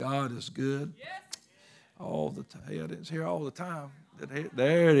God is good all the time. Hey, I didn't hear all the time.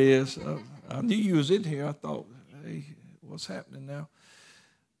 There it is. I knew you was in here. I thought, hey, what's happening now?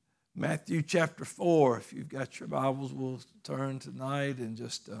 Matthew chapter 4. If you've got your Bibles, we'll turn tonight and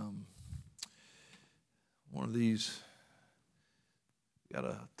just one of these. Got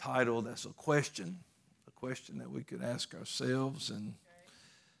a title that's a question that we could ask ourselves, and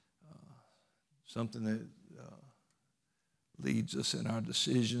something that leads us in our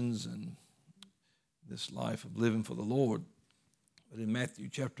decisions and this life of living for the Lord. But in Matthew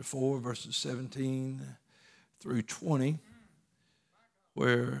chapter 4, verses 17 through 20,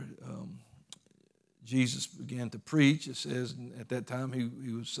 where Jesus began to preach, it says at that time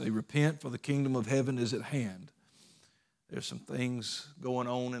he would say, "Repent, for the kingdom of heaven is at hand." There's some things going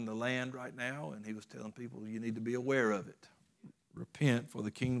on in the land right now, and he was telling people you need to be aware of it. Repent, for the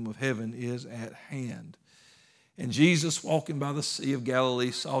kingdom of heaven is at hand. And Jesus, walking by the Sea of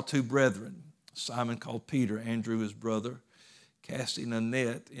Galilee, saw two brethren, Simon called Peter, Andrew his brother, casting a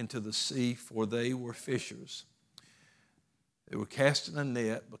net into the sea, for they were fishers. They were casting a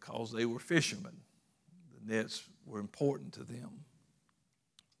net because they were fishermen. The nets were important to them.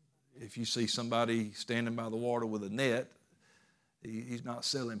 If you see somebody standing by the water with a net, he's not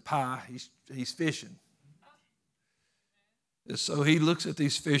selling pie, he's fishing. And so he looks at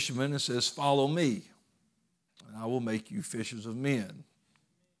these fishermen and says, "Follow me, and I will make you fishers of men."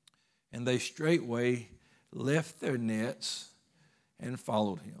 And they straightway left their nets and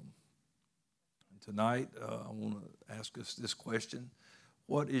followed him. And tonight, I want to ask us this question: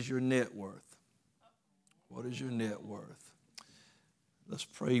 what is your net worth? What is your net worth? Let's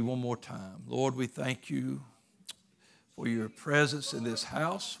pray one more time. Lord, we thank you for your presence in this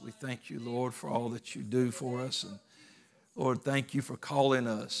house. We thank you, Lord, for all that you do for us. And Lord, thank you for calling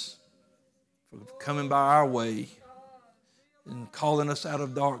us, for coming by our way and calling us out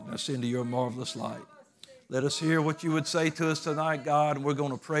of darkness into your marvelous light. Let us hear what you would say to us tonight, God, and we're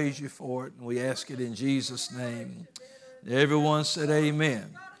going to praise you for it, and we ask it in Jesus' name. Everyone said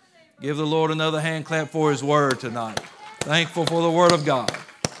amen. Give the Lord another hand clap for his word tonight. Thankful for the word of God.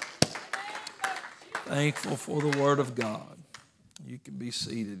 Thankful for the word of God. You can be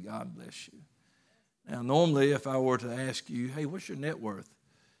seated. God bless you. Now, normally, if I were to ask you, hey, what's your net worth?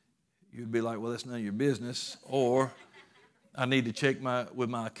 You'd be like, well, that's none of your business. Or I need to check with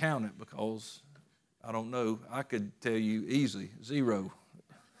my accountant because I don't know. I could tell you easily, 0.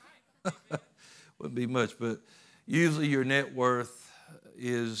 Wouldn't be much. But usually your net worth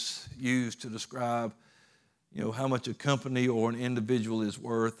is used to describe, how much a company or an individual is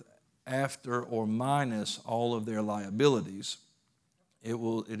worth after or minus all of their liabilities.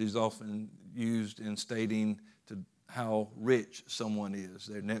 It is often used in stating to how rich someone is.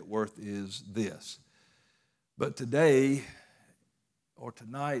 Their net worth is this. But today, or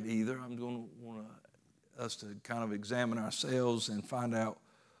tonight either, I'm going to want us to kind of examine ourselves and find out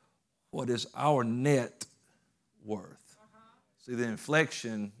what is our net worth. See, the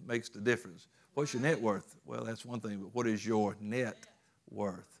inflection makes the difference. What's your net worth? Well, that's one thing, but what is your net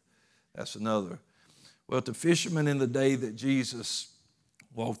worth? That's another. Well, to fishermen in the day that Jesus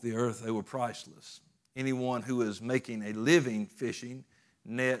walked the earth, they were priceless. Anyone who is making a living fishing,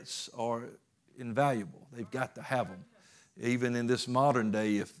 nets are invaluable. They've got to have them. Even in this modern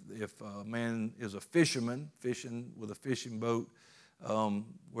day, if a man is a fisherman, fishing with a fishing boat,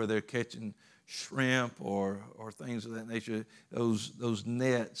 where they're catching shrimp or things of that nature, those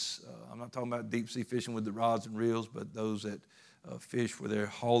nets, I'm not talking about deep sea fishing with the rods and reels, but those that fish where they're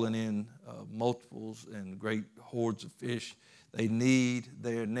hauling in multiples and great hordes of fish, they need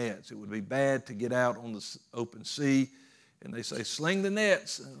their nets. It would be bad to get out on the open sea and they say, sling the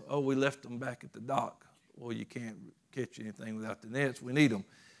nets. Oh, we left them back at the dock. Well, you can't catch anything without the nets. We need them.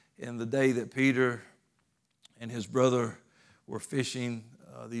 In the day that Peter and his brother were fishing,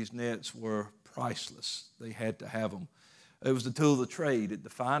 these nets were priceless. They had to have them. It was the tool of the trade. It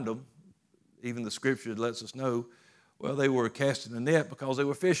defined them. Even the scripture lets us know, well, they were casting a net because they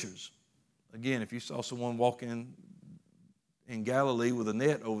were fishers. Again, if you saw someone walking in Galilee with a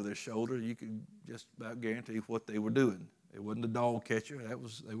net over their shoulder, you could just about guarantee what they were doing. It wasn't a dog catcher.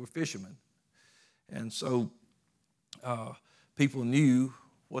 They were fishermen. And so people knew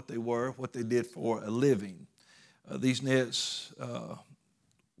what they were, what they did for a living. These nets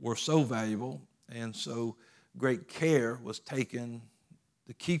were so valuable, and so great care was taken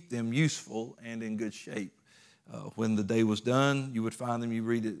to keep them useful and in good shape. When the day was done, you would find them, you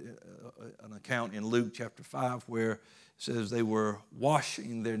read an account in Luke chapter 5 where it says they were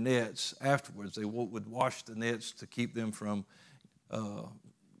washing their nets afterwards. They would wash the nets to keep them from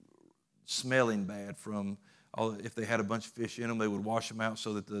smelling bad, from If they had a bunch of fish in them, they would wash them out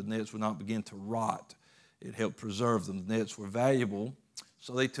so that the nets would not begin to rot. It helped preserve them. The nets were valuable,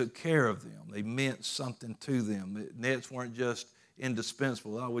 so they took care of them. They meant something to them. The nets weren't just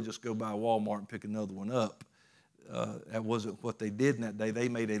indispensable. I would just go by Walmart and pick another one up. That wasn't what they did in that day. They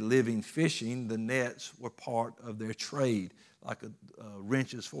made a living fishing. The nets were part of their trade, like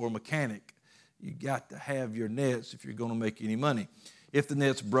wrenches for a mechanic. You got to have your nets if you're going to make any money. If the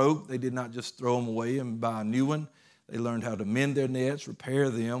nets broke, they did not just throw them away and buy a new one. They learned how to mend their nets, repair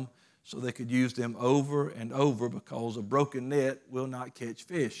them, so they could use them over and over, because a broken net will not catch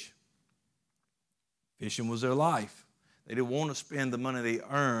fish. Fishing was their life. They didn't want to spend the money they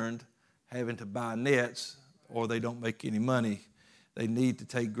earned having to buy nets, or they don't make any money. They need to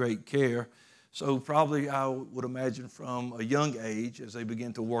take great care. So probably I would imagine from a young age, as they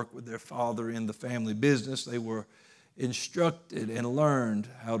begin to work with their father in the family business, they were instructed and learned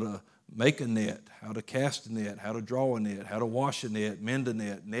how to make a net, how to cast a net, how to draw a net, how to wash a net, mend a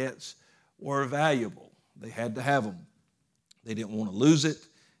net. Nets were valuable. They had to have them. They didn't want to lose it,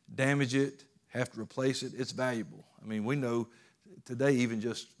 damage it, have to replace it. It's valuable. I mean, we know today, even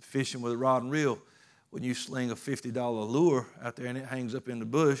just fishing with a rod and reel, when you sling a $50 lure out there and it hangs up in the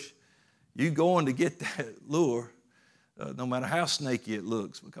bush, you're going to get that lure no matter how snaky it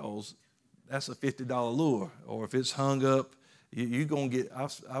looks, because that's a $50 lure. Or if it's hung up, you're going to get,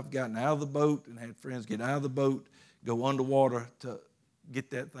 I've gotten out of the boat and had friends get out of the boat, go underwater to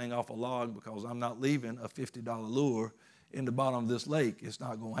get that thing off a log, because I'm not leaving a $50 lure in the bottom of this lake. It's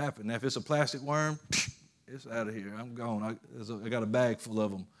not going to happen. Now, if it's a plastic worm, it's out of here. I'm gone. I got a bag full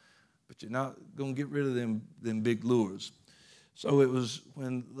of them. But you're not going to get rid of them big lures. So it was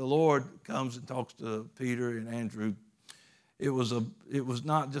when the Lord comes and talks to Peter and Andrew, it was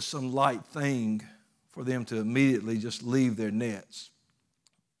not just some light thing for them to immediately just leave their nets.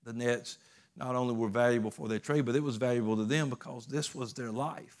 The nets not only were valuable for their trade, but it was valuable to them because this was their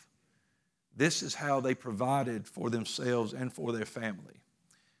life. This is how they provided for themselves and for their family.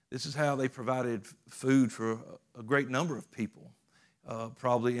 This is how they provided food for a great number of people.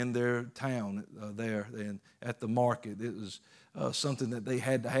 Probably in their town there and at the market. It was something that they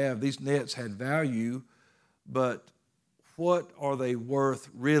had to have. These nets had value, but what are they worth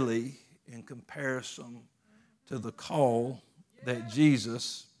really in comparison to the call that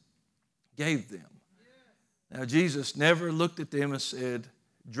Jesus gave them? Now, Jesus never looked at them and said,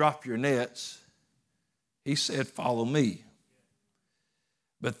 drop your nets. He said, follow me.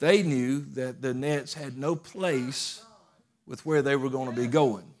 But they knew that the nets had no place with where they were going to be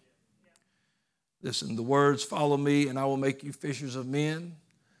going. Listen, the words, follow me and I will make you fishers of men,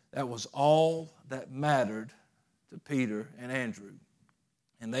 that was all that mattered to Peter and Andrew.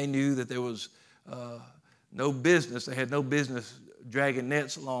 And they knew that there was no business, they had no business dragging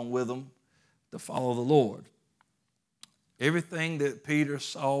nets along with them to follow the Lord. Everything that Peter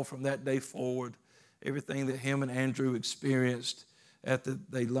saw from that day forward, everything that him and Andrew experienced,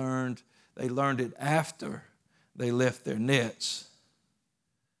 they learned it after they left their nets.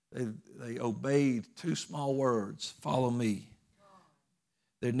 They obeyed two small words, follow me.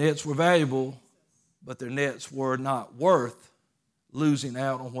 Their nets were valuable, but their nets were not worth losing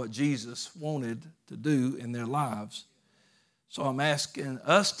out on what Jesus wanted to do in their lives. So I'm asking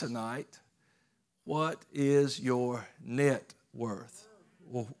us tonight, what is your net worth?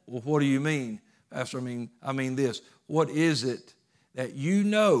 Well, what do you mean, Pastor? I mean this. What is it that you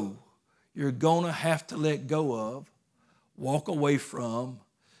know you're going to have to let go of, walk away from,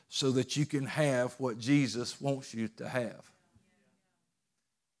 so that you can have what Jesus wants you to have?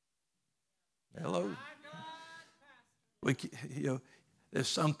 Hello? There's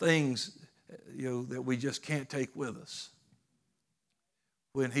some things, that we just can't take with us.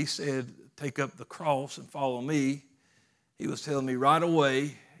 When he said, take up the cross and follow me, he was telling me right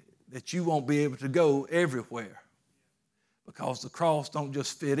away that you won't be able to go everywhere, because the cross don't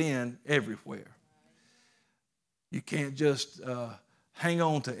just fit in everywhere. You can't just hang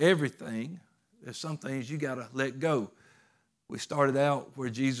on to everything. There's some things you got to let go. We started out where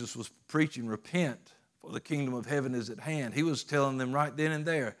Jesus was preaching, repent, for the kingdom of heaven is at hand. He was telling them right then and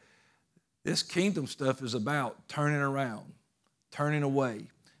there, this kingdom stuff is about turning around, turning away,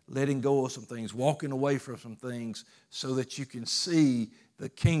 letting go of some things, walking away from some things so that you can see the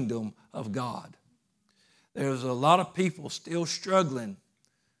kingdom of God. There's a lot of people still struggling,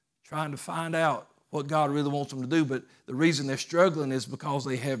 trying to find out what God really wants them to do, but the reason they're struggling is because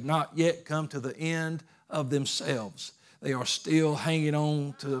they have not yet come to the end of themselves. They are still hanging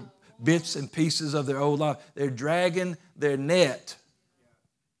on to bits and pieces of their old life. They're dragging their net.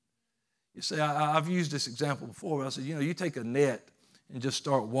 You see, I've used this example before. I said, you take a net and just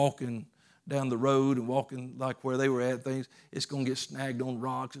start walking down the road and walking like where they were at things, it's going to get snagged on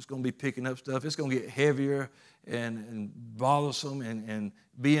rocks. It's going to be picking up stuff. It's going to get heavier and bothersome and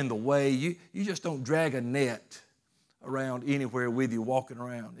be in the way. You just don't drag a net around anywhere with you walking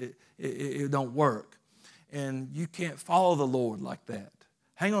around. It don't work. And you can't follow the Lord like that.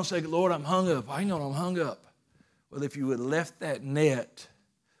 Hang on a second, Lord, I'm hung up. Hang on, I'm hung up. Well, if you would have left that net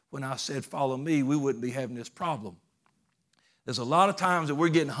when I said follow me, we wouldn't be having this problem. There's a lot of times that we're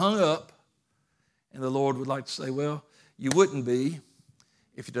getting hung up, and the Lord would like to say, well, you wouldn't be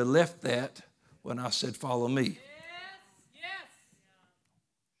if you'd have left that when I said follow me. Yes.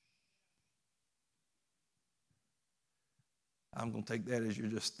 I'm going to take that as you're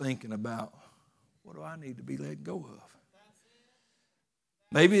just thinking about, what do I need to be let go of?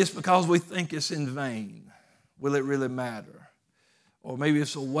 Maybe it's because we think it's in vain. Will it really matter? Or maybe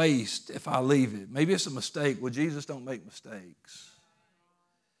it's a waste if I leave it. Maybe it's a mistake. Well, Jesus don't make mistakes.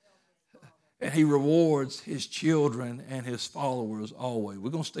 And he rewards his children and his followers always.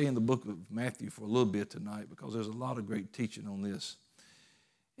 We're going to stay in the book of Matthew for a little bit tonight because there's a lot of great teaching on this.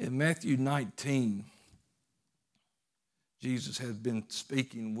 In Matthew 19, Jesus had been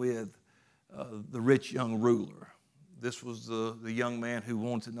speaking with the rich young ruler. This was the young man who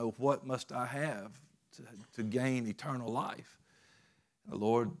wanted to know, what must I have to gain eternal life? The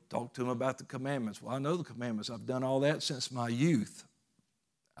Lord talked to him about the commandments. Well, I know the commandments. I've done all that since my youth.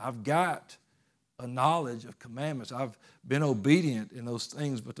 I've got a knowledge of commandments. I've been obedient in those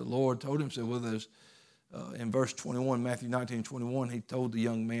things, but the Lord told him, said, well, there's, in verse 21, Matthew 19:21, he told the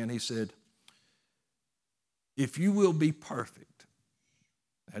young man, he said, if you will be perfect,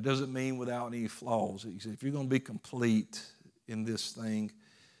 that doesn't mean without any flaws. He said, if you're going to be complete in this thing,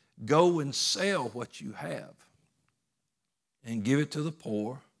 go and sell what you have and give it to the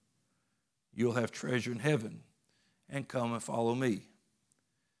poor. You'll have treasure in heaven, and come and follow me.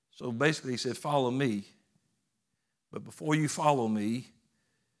 So basically he said, follow me. But before you follow me,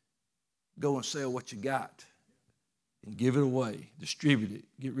 go and sell what you got and give it away, distribute it,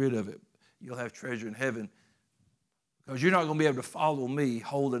 get rid of it. You'll have treasure in heaven. Because you're not going to be able to follow me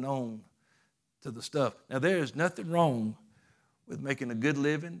holding on to the stuff. Now, there is nothing wrong with making a good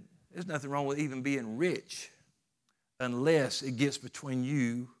living. There's nothing wrong with even being rich unless it gets between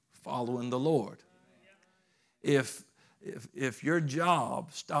you following the Lord. If your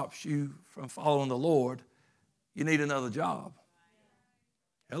job stops you from following the Lord, you need another job.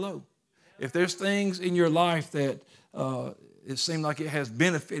 Hello. If there's things in your life that it seems like it has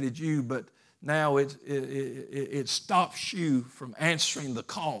benefited you, but now it stops you from answering the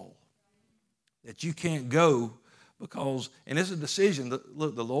call, that you can't go because, and it's a decision.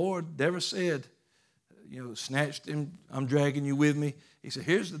 Look, the Lord never said, snatched him, I'm dragging you with me. He said,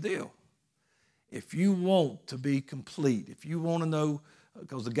 here's the deal. If you want to be complete, if you want to know,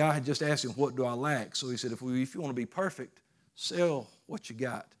 because the guy had just asked him, what do I lack? So he said, if you want to be perfect, sell what you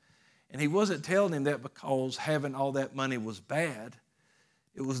got. And he wasn't telling him that because having all that money was bad.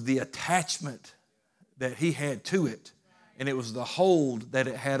 It was the attachment that he had to it, and it was the hold that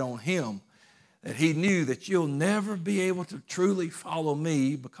it had on him, that he knew that you'll never be able to truly follow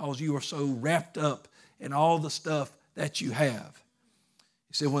me because you are so wrapped up in all the stuff that you have.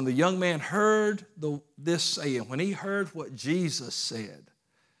 He said, when the young man heard this saying, when he heard what Jesus said,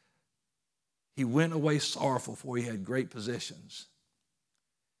 he went away sorrowful, for he had great possessions.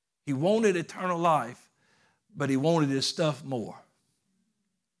 He wanted eternal life, but he wanted his stuff more.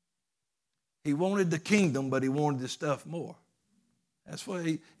 He wanted the kingdom, but he wanted his stuff more. That's what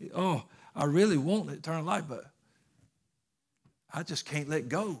I really want eternal life, but I just can't let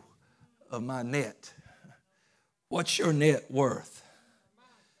go of my net. What's your net worth?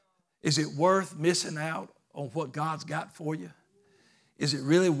 Is it worth missing out on what God's got for you? Is it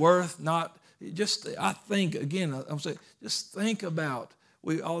really worth I think, again, I'm saying, just think about,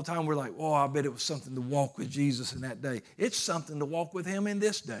 all the time we're like, I bet it was something to walk with Jesus in that day. It's something to walk with him in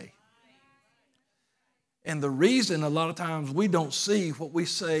this day. And the reason a lot of times we don't see what we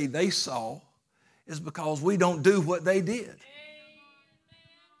say they saw is because we don't do what they did.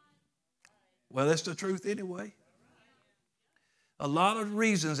 Well, that's the truth anyway. A lot of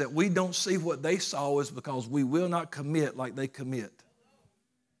reasons that we don't see what they saw is because we will not commit like they commit.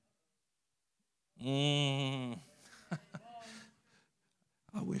 I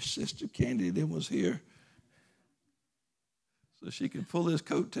wish Sister Candy was here so she could pull his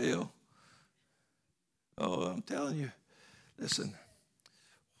coattail. Oh, I'm telling you, listen,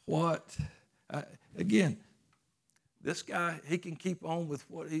 again, this guy, he can keep on with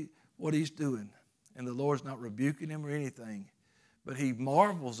what he's doing, and the Lord's not rebuking him or anything, but he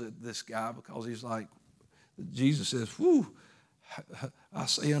marvels at this guy because he's like, Jesus says, I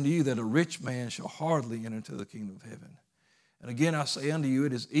say unto you that a rich man shall hardly enter into the kingdom of heaven. And again, I say unto you,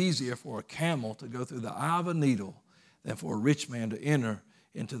 it is easier for a camel to go through the eye of a needle than for a rich man to enter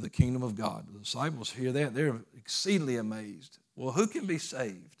into the kingdom of God. The disciples hear that. They're exceedingly amazed. Well, who can be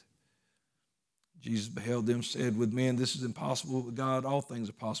saved? Jesus beheld them, said, with men this is impossible, but with God all things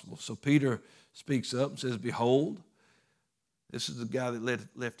are possible. So Peter speaks up and says, behold, this is the guy that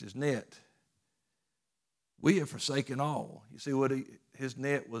left his net. We have forsaken all. You see what his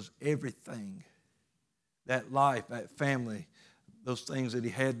net was everything. That life, that family, those things that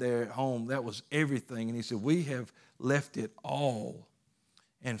he had there at home, that was everything. And he said, we have left it all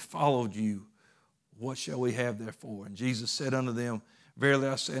and followed you. What shall we have therefore? And Jesus said unto them, verily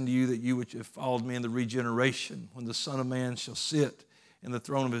I say unto you that you which have followed me in the regeneration, when the Son of Man shall sit in the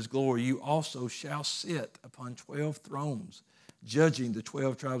throne of his glory, you also shall sit upon 12 thrones, judging the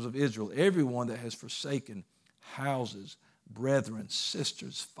 12 tribes of Israel. Everyone that has forsaken houses, brethren,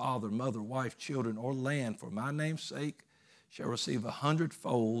 sisters, father, mother, wife, children, or land for my name's sake shall receive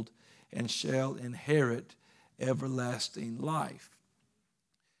 100-fold and shall inherit everlasting life.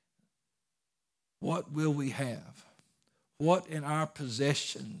 What will we have? What in our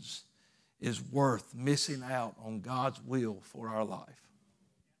possessions is worth missing out on God's will for our life?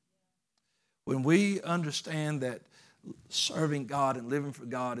 When we understand that serving God and living for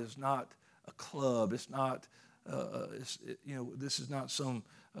God is not a club, it's not, this is not some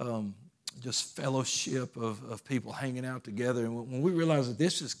just fellowship of people hanging out together. And when we realize that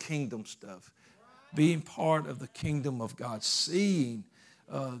this is kingdom stuff, being part of the kingdom of God, seeing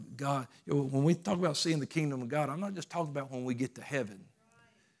God. When we talk about seeing the kingdom of God, I'm not just talking about when we get to heaven.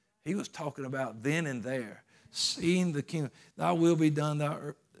 He was talking about then and there, seeing the kingdom. Thy will be done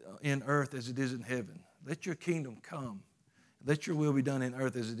in earth as it is in heaven. Let your kingdom come. Let your will be done in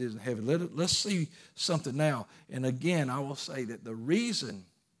earth as it is in heaven. Let's see something now. And again, I will say that the reason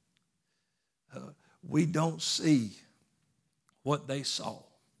we don't see what they saw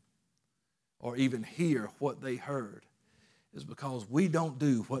or even hear what they heard is because we don't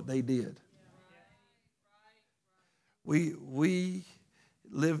do what they did. We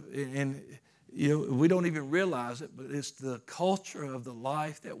live in, we don't even realize it, but it's the culture of the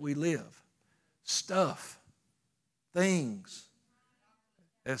life that we live. Stuff, things,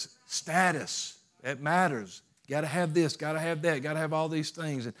 as status, it matters. Got to have this, got to have that, got to have all these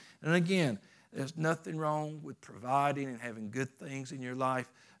things. And again, there's nothing wrong with providing and having good things in your life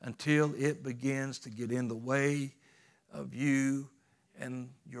until it begins to get in the way of you and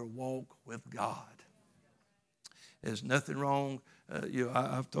your walk with God. There's nothing wrong.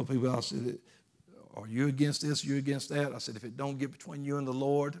 I've told people, I said, are you against this? You're against that? I said, if it don't get between you and the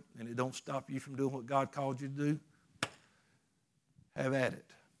Lord and it don't stop you from doing what God called you to do, have at it.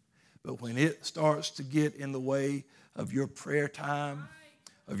 But when it starts to get in the way of your prayer time,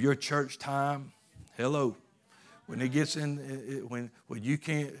 of your church time, hello. When it gets in, when you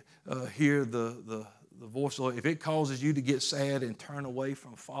can't hear the voice of the Lord, if it causes you to get sad and turn away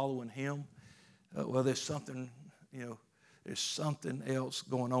from following Him, well, there's something, there's something else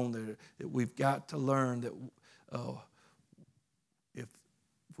going on there that we've got to learn that if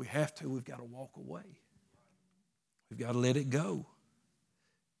we have to, we've got to walk away. We've got to let it go.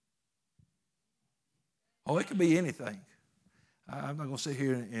 Oh, it could be anything. I'm not going to sit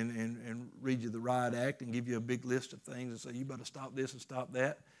here and read you the riot act and give you a big list of things and say, you better stop this and stop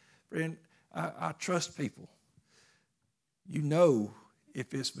that. Friend, I trust people. You know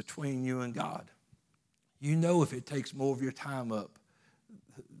if it's between you and God. You know if it takes more of your time up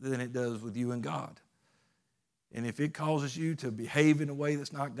than it does with you and God. And if it causes you to behave in a way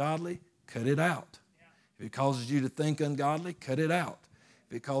that's not godly, cut it out. If it causes you to think ungodly, cut it out.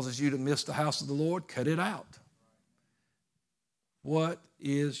 If it causes you to miss the house of the Lord, cut it out. What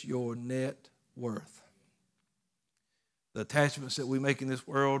is your net worth? The attachments that we make in this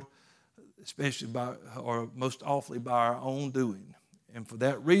world, especially are most awfully by our own doing. And for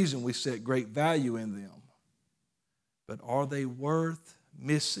that reason, we set great value in them. But are they worth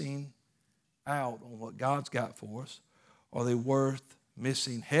missing out on what God's got for us? Are they worth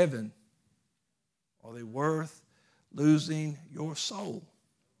missing heaven? Are they worth losing your soul?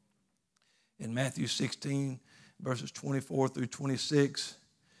 In Matthew 16, verses 24 through 26,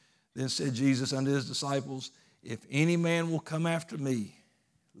 then said Jesus unto his disciples, if any man will come after me,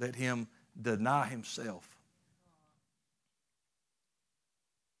 let him deny himself.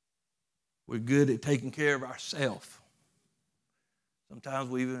 We're good at taking care of ourselves.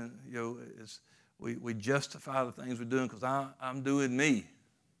 Sometimes we even, we justify the things we're doing because I'm doing me.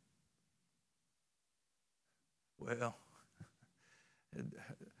 Well,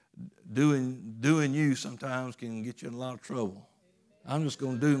 doing you sometimes can get you in a lot of trouble. I'm just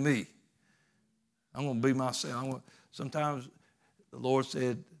going to do me. I'm going to be myself. Sometimes the Lord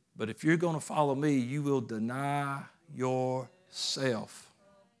said, but if you're going to follow me, you will deny yourself.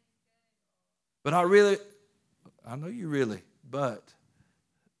 But I know you really, but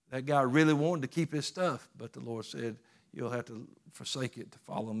that guy really wanted to keep his stuff. But the Lord said, you'll have to forsake it to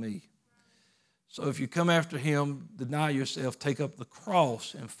follow me. So if you come after him, deny yourself, take up the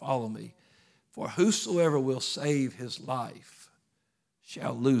cross and follow me. For whosoever will save his life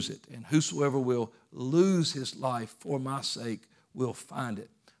shall lose it, and whosoever will lose his life for my sake will find it.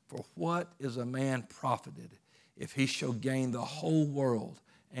 For what is a man profited if he shall gain the whole world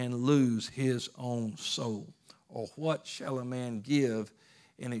and lose his own soul? Or what shall a man give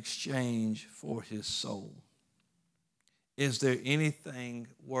in exchange for his soul? Is there anything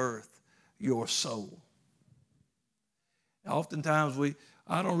worth your soul? Now, oftentimes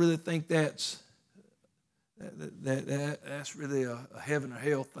I don't really think that's really a heaven or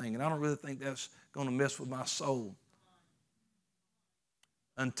hell thing, and I don't really think that's going to mess with my soul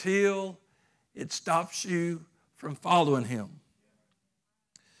until it stops you from following him.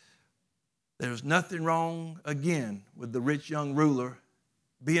 There's nothing wrong, again, with the rich young ruler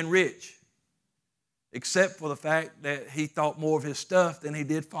being rich, except for the fact that he thought more of his stuff than he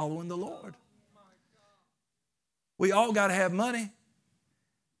did following the Lord. We all got to have money.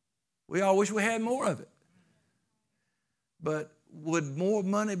 We all wish we had more of it. But would more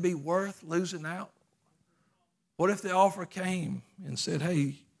money be worth losing out? What if the offer came and said,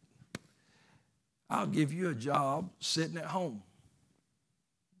 hey, I'll give you a job sitting at home,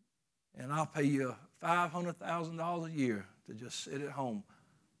 and I'll pay you $500,000 a year to just sit at home.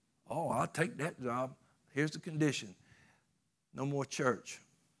 Oh, I'll take that job. Here's the condition. No more church.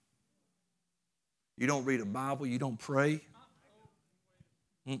 You don't read a Bible. You don't pray.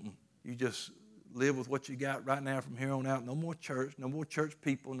 You just live with what you got right now from here on out. No more church. No more church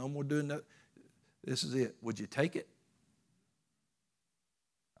people. No more doing that. This is it. Would you take it?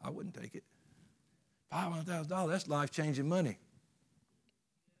 I wouldn't take it. $500,000, that's life-changing money.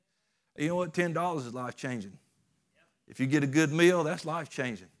 You know what? $10 is life-changing. If you get a good meal, that's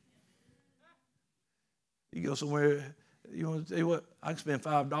life-changing. You go somewhere, you want to tell you what, I can spend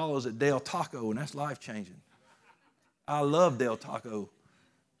 $5 at Del Taco, and that's life-changing. I love Del Taco.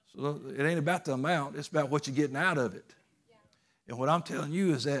 So it ain't about the amount, it's about what you're getting out of it. And what I'm telling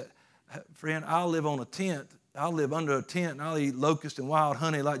you is that, friend, I'll live on a tent. I'll live under a tent, and I'll eat locust and wild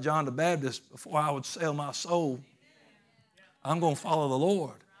honey like John the Baptist before I would sell my soul. I'm going to follow the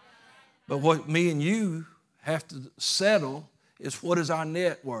Lord. But what me and you have to settle is, what is our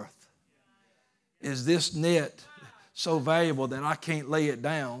net worth? Is this net so valuable that I can't lay it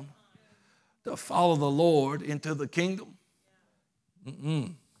down to follow the Lord into the kingdom?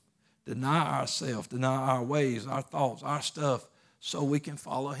 Deny ourselves, deny our ways, our thoughts, our stuff, so we can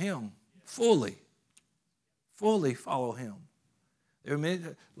follow him fully. Fully follow him. There are many,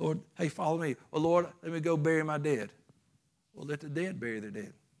 Lord, hey, follow me. Well, Lord, let me go bury my dead. Well, let the dead bury their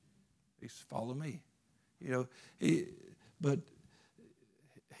dead. He said, follow me. You know, but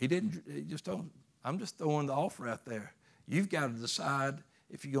he didn't, he just told him, I'm just throwing the offer out there. You've got to decide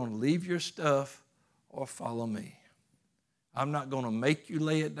if you're going to leave your stuff or follow me. I'm not going to make you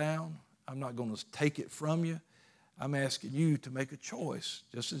lay it down. I'm not going to take it from you. I'm asking you to make a choice.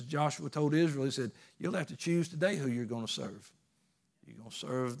 Just as Joshua told Israel, he said, you'll have to choose today who you're going to serve. You're going to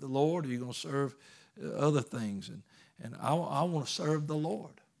serve the Lord, or you're going to serve other things. And I want to serve the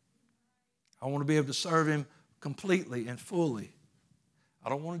Lord. I want to be able to serve him completely and fully. I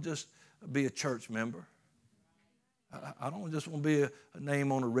don't want to just be a church member. I don't just want to be a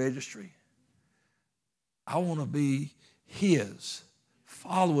name on a registry. I want to be his,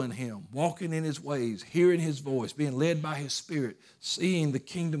 following him, walking in his ways, hearing his voice, being led by his Spirit, seeing the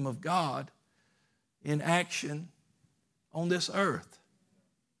kingdom of God in action on this earth.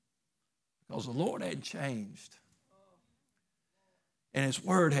 Because the Lord hadn't changed. And his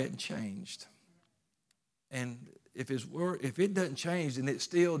word hadn't changed. And if his word, if it doesn't change, then it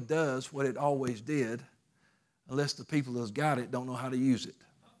still does what it always did, unless the people that's got it don't know how to use it.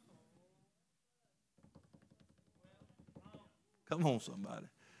 Come on, somebody.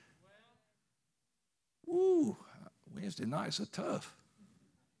 Woo, Wednesday nights are tough.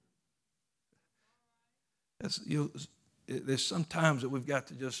 There's some times that we've got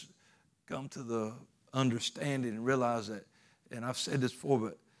to just come to the understanding and realize that, and I've said this before,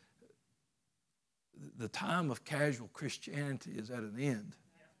 but the time of casual Christianity is at an end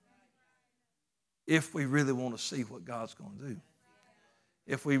if we really want to see what God's going to do.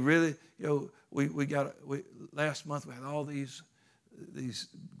 If we really, last month we had all these these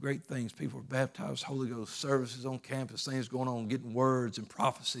great things. People are baptized, Holy Ghost services on campus, things going on, getting words and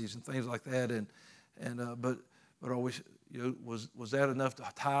prophecies and things like that. But are we, was that enough to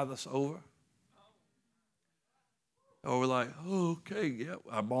tithe us over? Or we're like, oh, okay, yeah,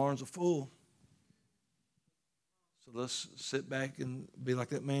 our barns are full. So let's sit back and be like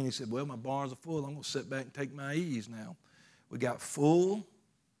that man. He said, well, my barns are full. I'm going to sit back and take my ease now. We got full,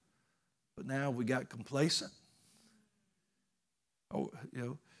 but now we got complacent. Are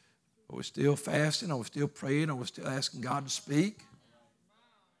we still fasting? Are we still praying? Are we still asking God to speak?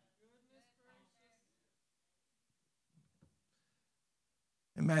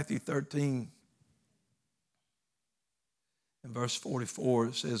 In Matthew 13, in verse 44,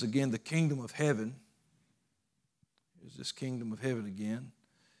 it says, again, the kingdom of heaven, here's this kingdom of heaven again,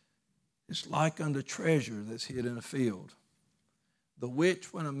 it's like unto treasure that's hid in a field, the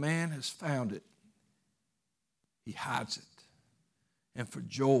which when a man has found it, he hides it. And for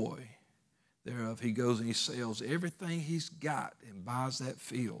joy thereof, he goes and he sells everything he's got and buys that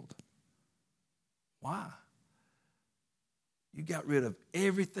field. Why? You got rid of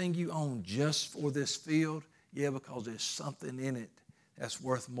everything you own just for this field? Yeah, because there's something in it that's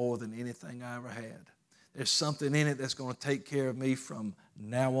worth more than anything I ever had. There's something in it that's going to take care of me from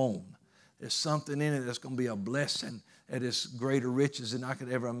now on. There's something in it that's going to be a blessing that is greater riches than I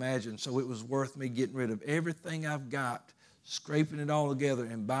could ever imagine. So it was worth me getting rid of everything I've got, scraping it all together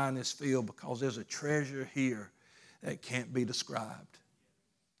and buying this field, because there's a treasure here that can't be described.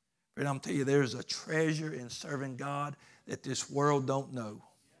 But I'm telling you, there's a treasure in serving God that this world don't know.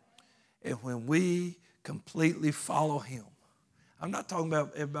 And when we completely follow him, I'm not talking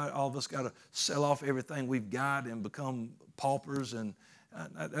about everybody, all of us got to sell off everything we've got and become paupers, and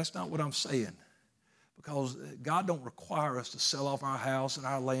that's not what I'm saying. Because God don't require us to sell off our house and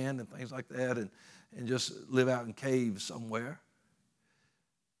our land and things like that and just live out in caves somewhere.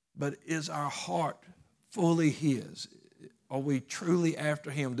 But is our heart fully his? Are we truly after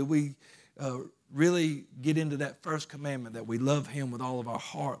him? Do we really get into that first commandment that we love him with all of our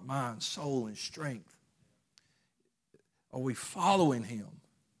heart, mind, soul, and strength? Are we following him?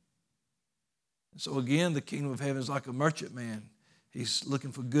 And so again, the kingdom of heaven is like a merchant man. He's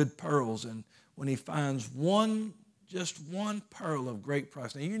looking for good pearls, and when he finds just one pearl of great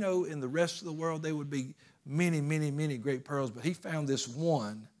price. Now, in the rest of the world, there would be many, many, many great pearls, but he found this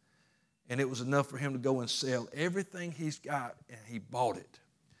one, and it was enough for him to go and sell everything he's got, and he bought it.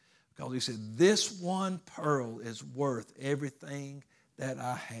 Because he said, this one pearl is worth everything that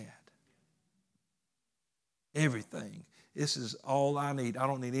I had. Everything. This is all I need. I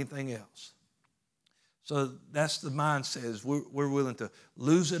don't need anything else. So that's the mindset, is we're willing to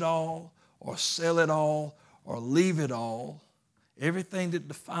lose it all or sell it all or leave it all. Everything that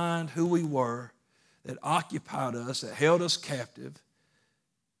defined who we were, that occupied us, that held us captive,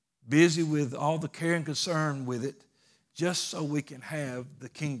 busy with all the care and concern with it, just so we can have the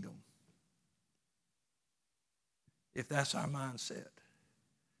kingdom. If that's our mindset.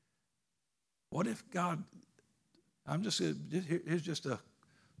 What if God, here's just a,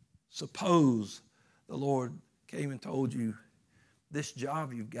 suppose the Lord came and told you, this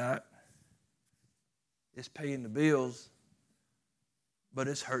job you've got is paying the bills, but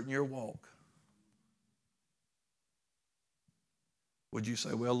it's hurting your walk. Would you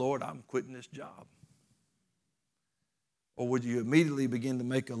say, well, Lord, I'm quitting this job? Or would you immediately begin to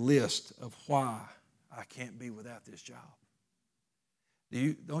make a list of why I can't be without this job?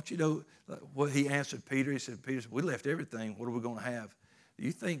 Don't you know what he answered Peter? He said, Peter, we left everything. What are we going to have? Do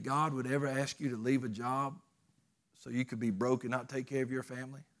you think God would ever ask you to leave a job so you could be broke and not take care of your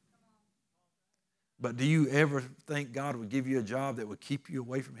family? But do you ever think God would give you a job that would keep you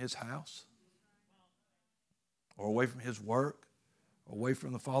away from his house? Or away from his work? Or away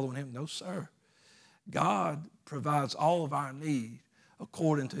from the following him? No, sir. God provides all of our need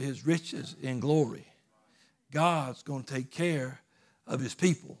according to his riches in glory. God's going to take care of his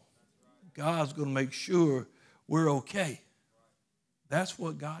people. God's going to make sure we're okay. That's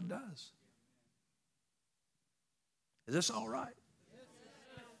what God does. Is this all right?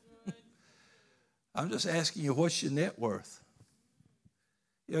 I'm just asking you, what's your net worth?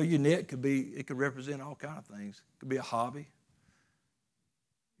 Your net could represent all kinds of things. It could be a hobby.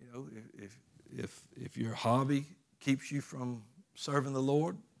 If your hobby keeps you from serving the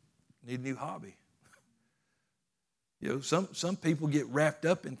Lord, you need a new hobby. Some people get wrapped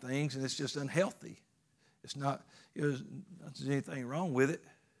up in things and it's just unhealthy. It's not, there's anything wrong with it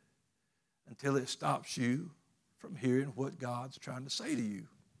until it stops you from hearing what God's trying to say to you.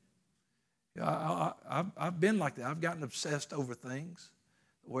 I've been like that. I've gotten obsessed over things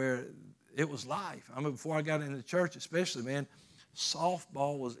where it was life. Before I got into the church especially, man,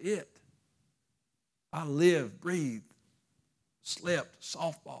 Softball was it. I lived, breathed, slept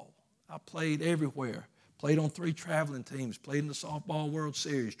softball. I played everywhere. Played on 3 traveling teams. Played in the Softball World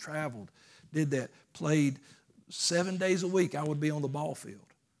Series. Traveled. Did that. Played 7 days a week. I would be on the ball field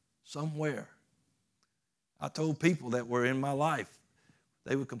somewhere. I told people that were in my life,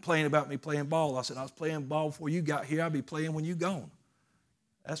 they would complain about me playing ball. I said, I was playing ball before you got here. I'll be playing when you gone.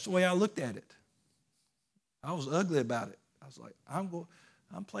 That's the way I looked at it. I was ugly about it. I was like,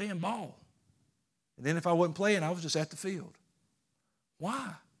 I'm playing ball. And then if I wasn't playing, I was just at the field.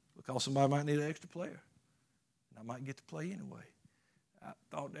 Why? Because somebody might need an extra player. And I might get to play anyway. I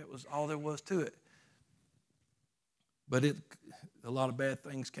thought that was all there was to it. But a lot of bad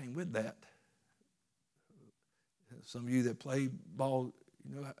things came with that. Some of you that play ball,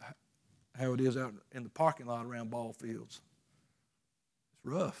 you know how it is out in the parking lot around ball fields. It's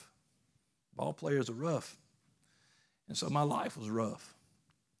rough. Ball players are rough. And so my life was rough.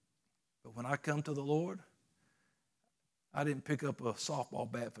 But when I come to the Lord, I didn't pick up a softball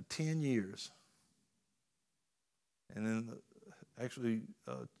bat for 10 years. And then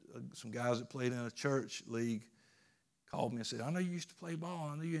some guys that played in a church league called me and said, I know you used to play ball.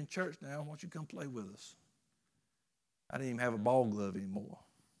 I know you're in church now. Why don't you come play with us? I didn't even have a ball glove anymore.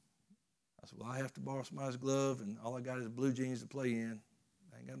 I said, well, I have to borrow somebody's glove, and all I got is blue jeans to play in.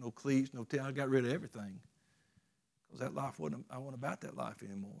 I ain't got no cleats, no tail. I got rid of everything because that life I wasn't about that life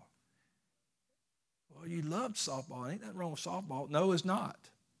anymore. Well, you loved softball. Ain't nothing wrong with softball. No, it's not.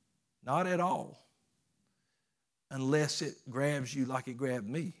 Not at all. Unless it grabs you like it grabbed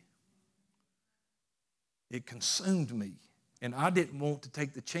me. It consumed me. And I didn't want to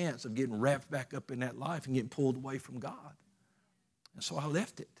take the chance of getting wrapped back up in that life and getting pulled away from God. And so I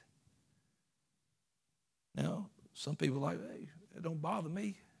left it. Now, some people are like, hey, it don't bother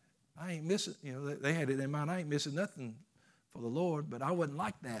me. I ain't missing, they had it in mind, I ain't missing nothing for the Lord, but I wasn't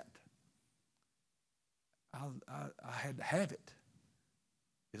like that. I had to have it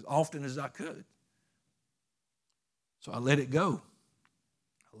as often as I could. So I let it go.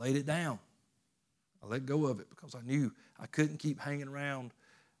 I laid it down. I let go of it because I knew I couldn't keep hanging around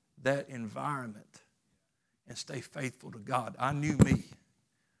that environment and stay faithful to God. I knew me.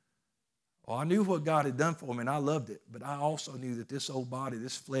 Well, I knew what God had done for me, and I loved it. But I also knew that this old body,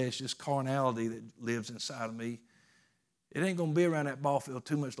 this flesh, this carnality that lives inside of me, it ain't going to be around that ball field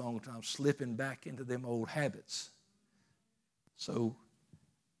too much longer time, slipping back into them old habits. So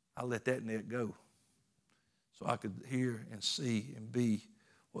I let that net go so I could hear and see and be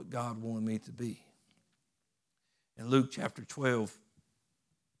what God wanted me to be. In Luke chapter 12,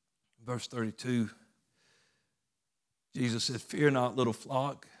 verse 32, Jesus said, fear not, little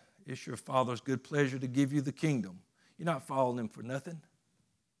flock. It's your Father's good pleasure to give you the kingdom. You're not following him for nothing.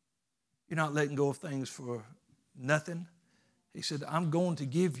 You're not letting go of things for nothing. He said, I'm going to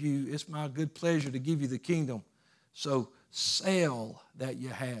give you, it's my good pleasure to give you the kingdom. So sell that you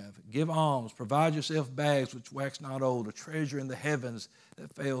have. Give alms. Provide yourself bags which wax not old, a treasure in the heavens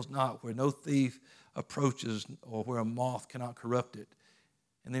that fails not, where no thief approaches or where a moth cannot corrupt it.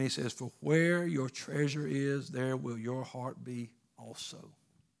 And then he says, for where your treasure is, there will your heart be also.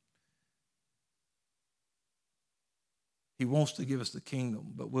 He wants to give us the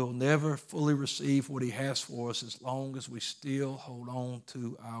kingdom, but we'll never fully receive what he has for us as long as we still hold on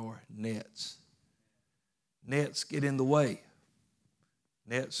to our nets. Nets get in the way.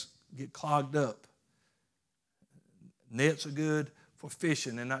 Nets get clogged up. Nets are good for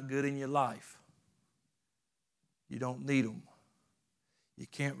fishing. They're not good in your life. You don't need them. You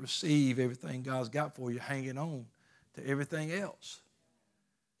can't receive everything God's got for you hanging on to everything else.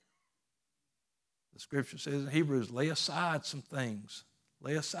 The scripture says in Hebrews, lay aside some things.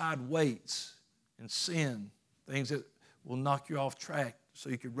 Lay aside weights and sin, things that will knock you off track so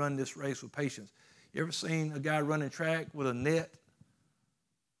you can run this race with patience. You ever seen a guy running track with a net?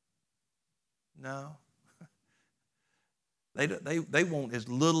 No. They want as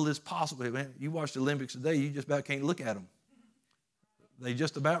little as possible. Man, you watch the Olympics today, you just about can't look at them. They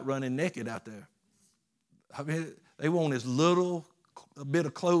just about running naked out there. I mean, they want as little a bit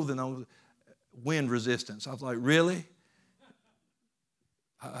of clothing on wind resistance. I was like, really?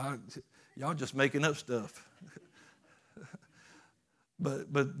 Y'all just making up stuff.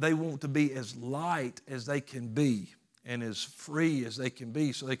 But they want to be as light as they can be and as free as they can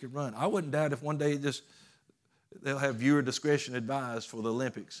be so they can run. I wouldn't doubt if one day they'll have viewer discretion advised for the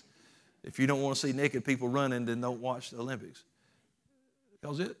Olympics. If you don't want to see naked people running, then don't watch the Olympics.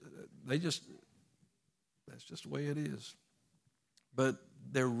 Because that's just the way it is. But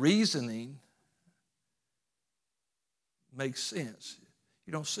their reasoning makes sense.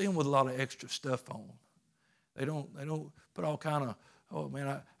 You don't see them with a lot of extra stuff on. They don't put all kind of, oh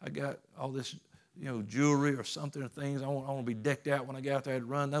man, I got all this, jewelry or something or things. I want to be decked out when I get out there to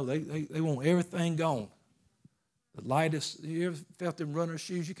run. No, they want everything gone. The lightest, you ever felt them runner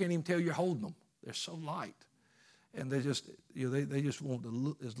shoes? You can't even tell you're holding them. They're so light. And they just, they just want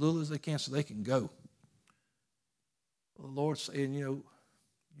as little as they can so they can go. Well, the Lord's saying,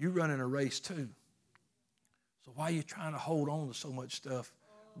 you're running a race too. So why are you trying to hold on to so much stuff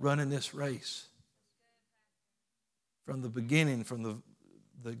running this race? From the beginning, from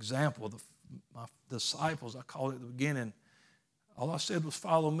the example, my disciples, I called it at the beginning, all I said was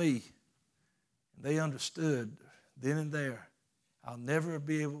follow me. And they understood then and there, I'll never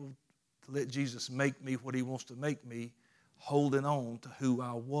be able to let Jesus make me what he wants to make me, holding on to who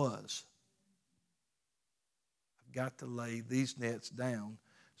I was. I've got to lay these nets down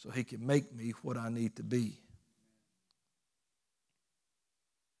so he can make me what I need to be.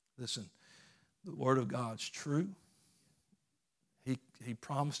 Listen, the Word of God's true. He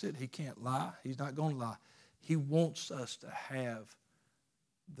promised it. He can't lie. He's not going to lie. He wants us to have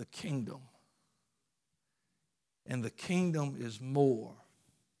the kingdom. And the kingdom is more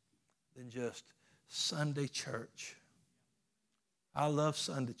than just Sunday church. I love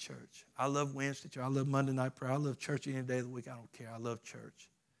Sunday church. I love Wednesday church. I love Monday night prayer. I love church any day of the week. I don't care. I love church.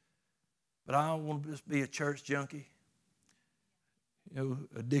 But I don't want to just be a church junkie,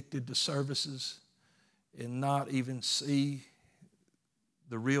 addicted to services and not even see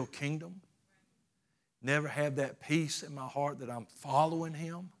the real kingdom. Never have that peace in my heart that I'm following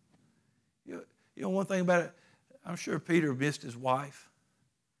him. One thing about it, I'm sure Peter missed his wife.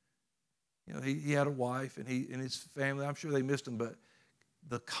 He had a wife and his family. I'm sure they missed him, but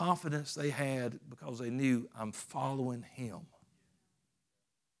the confidence they had because they knew I'm following him.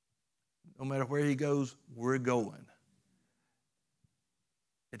 No matter where he goes, we're going.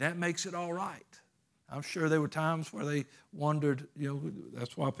 And that makes it all right. I'm sure there were times where they wondered,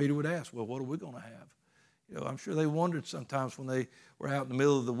 that's why Peter would ask, well, what are we going to have? I'm sure they wondered sometimes when they were out in the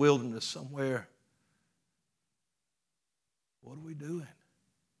middle of the wilderness somewhere, what are we doing?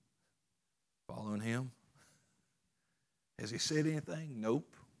 Following him? Has he said anything?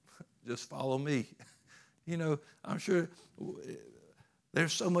 Nope. Just follow me. I'm sure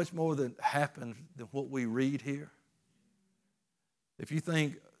there's so much more that happens than what we read here. If you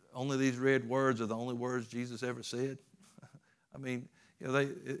think only these red words are the only words Jesus ever said, I mean,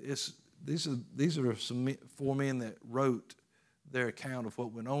 these are some 4 men that wrote their account of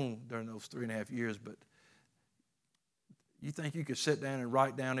what went on during those 3.5 years. But you think you could sit down and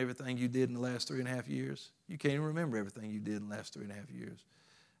write down everything you did in the last 3.5 years? You can't even remember everything you did in the last 3.5 years.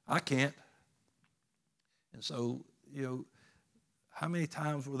 I can't. And so, how many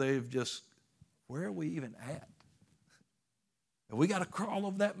times were they just, where are we even at? And we got to crawl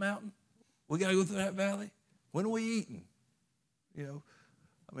over that mountain? We got to go through that valley? When are we eating? I'm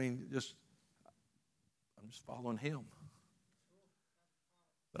just following him.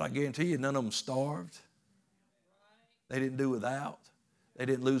 But I guarantee you, none of them starved. They didn't do without. They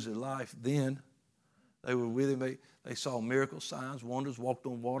didn't lose their life then. They were with him. They saw miracles, signs, wonders, walked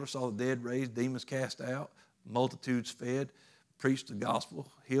on water, saw the dead raised, demons cast out, multitudes fed, preached the gospel,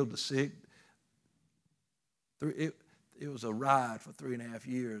 healed the sick. It was a ride for 3.5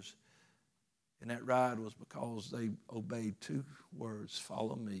 years. And that ride was because they obeyed 2 words,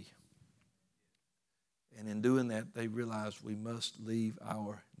 follow me. And in doing that, they realized we must leave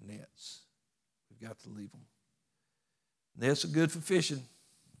our nets. We've got to leave them. Nets are good for fishing.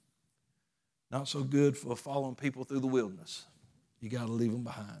 Not so good for following people through the wilderness. You got to leave them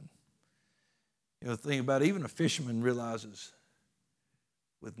behind. The thing about it, even a fisherman realizes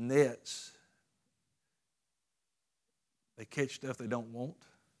with nets, they catch stuff they don't want,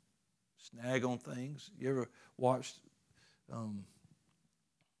 snag on things. You ever watched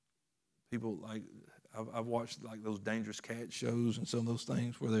people like, I've watched like those dangerous cat shows and some of those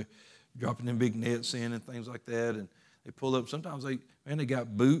things where they're dropping them big nets in and things like that, and they pull up. Sometimes they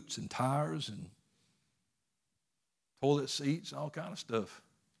got boots and tires and toilet seats and all kind of stuff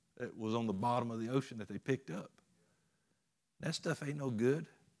that was on the bottom of the ocean that they picked up. That stuff ain't no good.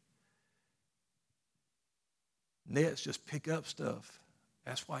 Nets just pick up stuff.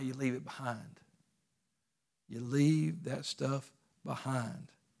 That's why you leave it behind. You leave that stuff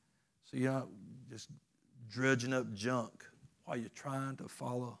behind. So you're not just dredging up junk while you're trying to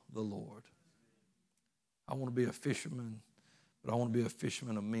follow the Lord. I want to be a fisherman, but I want to be a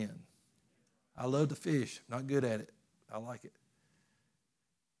fisherman of men. I love to fish. I'm not good at it. I like it.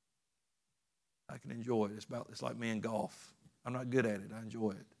 I can enjoy it. It's like me in golf. I'm not good at it. I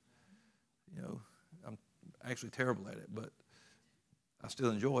enjoy it. I'm actually terrible at it, but I still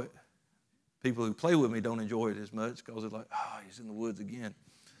enjoy it. People who play with me don't enjoy it as much because they're like, oh, he's in the woods again.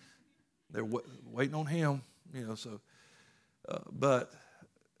 They're waiting on him, so. But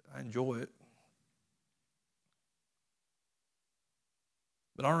I enjoy it.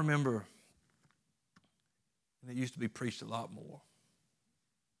 But I remember, and it used to be preached a lot more.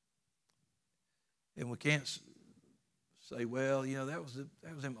 And we can't say, well, that was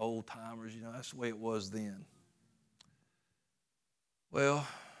them old timers. That's the way it was then. Well,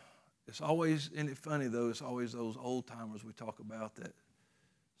 it's always, isn't it funny though? It's always those old timers we talk about that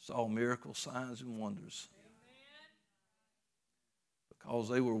saw miracles, signs, and wonders. Because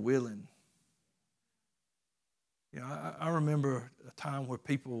they were willing. I remember a time where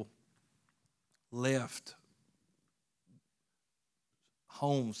people left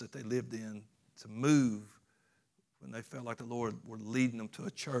homes that they lived in to move when they felt like the Lord were leading them to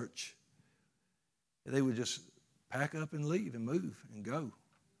a church. And they would just pack up and leave and move and go.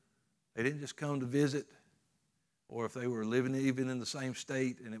 They didn't just come to visit, or if they were living even in the same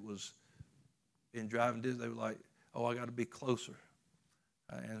state and it was in driving distance, they were like, oh, I got to be closer.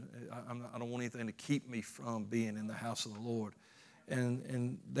 And I don't want anything to keep me from being in the house of the Lord.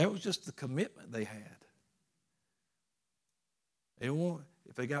 And that was just the commitment they had.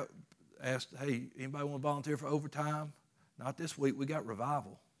 If they got asked, hey, anybody want to volunteer for overtime? Not this week. We got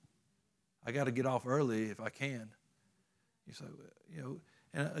revival. I got to get off early if I can. You say,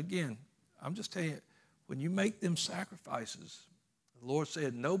 and again, I'm just telling you, when you make them sacrifices, the Lord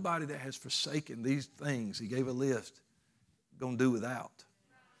said, nobody that has forsaken these things, he gave a list, going to do without.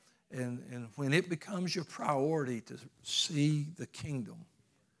 And when it becomes your priority to see the kingdom,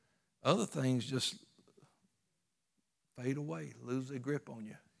 other things just fade away, lose their grip on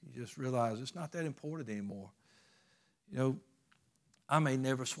you. You just realize it's not that important anymore. I may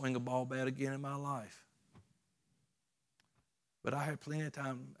never swing a ball bat again in my life. But I had plenty of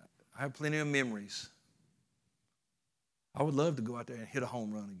time. I have plenty of memories. I would love to go out there and hit a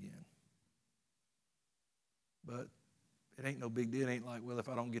home run again. But it ain't no big deal. It ain't like, well, if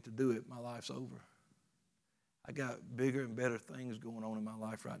I don't get to do it, my life's over. I got bigger and better things going on in my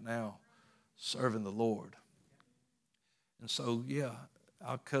life right now, serving the Lord. And so,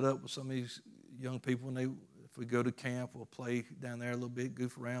 I'll cut up with some of these young people, and if we go to camp, we'll play down there a little bit,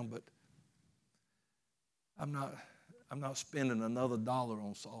 goof around. But I'm not spending another dollar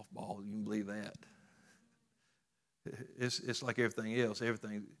on softball. You can believe that. It's like everything else.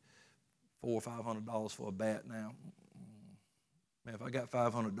 Everything $400 or $500 for a bat now. Man, if I got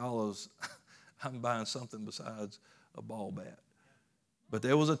 $500, I'm buying something besides a ball bat. But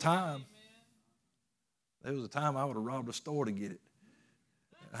there was a time I would have robbed a store to get it.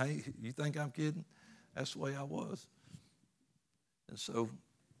 Hey, you think I'm kidding? That's the way I was. And so,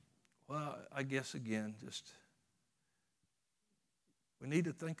 I guess again, just we need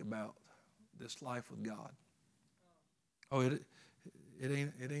to think about this life with God. Oh, it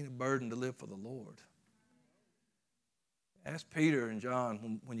ain't a burden to live for the Lord. Ask Peter and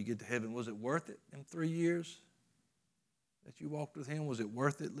John when you get to heaven, was it worth it in 3 years that you walked with him? Was it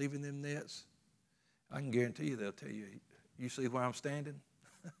worth it leaving them nets? I can guarantee you they'll tell you, you see where I'm standing?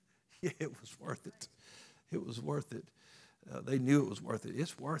 Yeah, it was worth it. It was worth it. They knew it was worth it.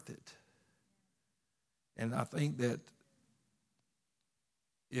 It's worth it. And I think that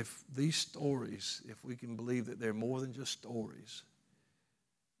if these stories, if we can believe that they're more than just stories,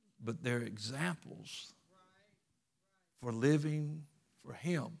 but they're examples for living for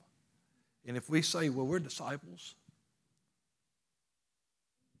him. And if we say, well, we're disciples,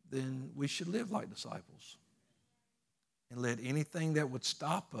 then we should live like disciples and let anything that would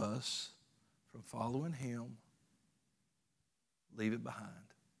stop us from following him, leave it behind.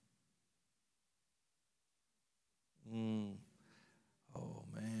 Oh,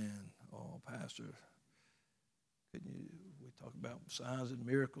 man. Oh, Pastor, we talk about signs and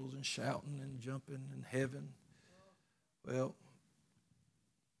miracles and shouting and jumping in heaven. Well,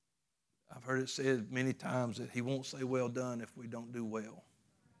 I've heard it said many times that he won't say well done if we don't do well.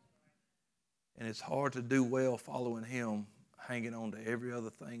 And it's hard to do well following him, hanging on to every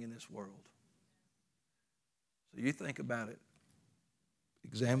other thing in this world. So you think about it.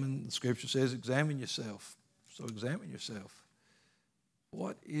 The scripture says, examine yourself. So examine yourself.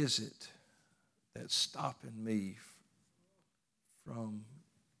 What is it that's stopping me from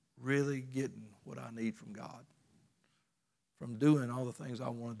really getting what I need from God? From doing all the things I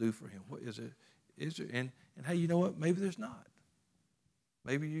want to do for him? What is it? Is there? And hey, you know what? Maybe there's not.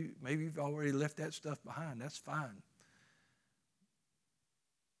 Maybe you've already left that stuff behind. That's fine.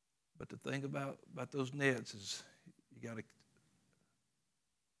 But the thing about those nets is you got to,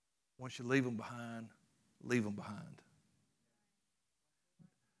 once you leave them behind, leave them behind.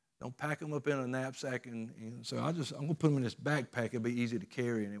 Don't pack them up in a knapsack. And so I'm going to put them in this backpack. It'll be easy to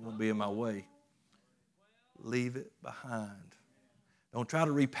carry, and it won't be in my way. Leave it behind. Don't try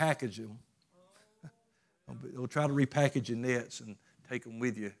to repackage them. Don't try to repackage your nets and take them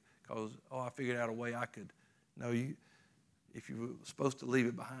with you because, I figured out a way I could. No, if you were supposed to leave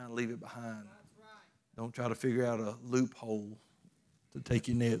it behind, leave it behind. Don't try to figure out a loophole to take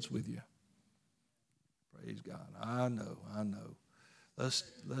your nets with you. Praise God. I know. Let's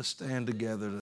stand together.